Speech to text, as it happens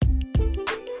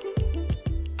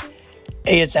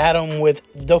Hey, it's Adam with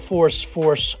the Force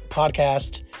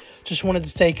podcast. Just wanted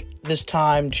to take this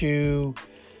time to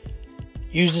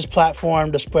use this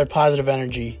platform to spread positive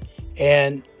energy.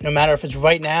 And no matter if it's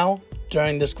right now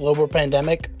during this global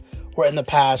pandemic or in the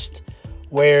past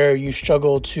where you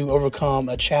struggle to overcome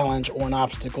a challenge or an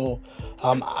obstacle,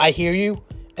 I hear you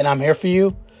and I'm here for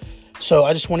you. So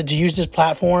I just wanted to use this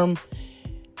platform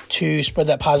to spread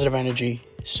that positive energy.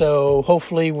 So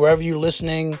hopefully wherever you're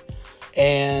listening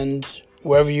and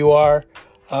wherever you are,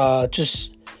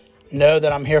 just know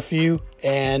that I'm here for you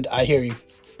and I hear you.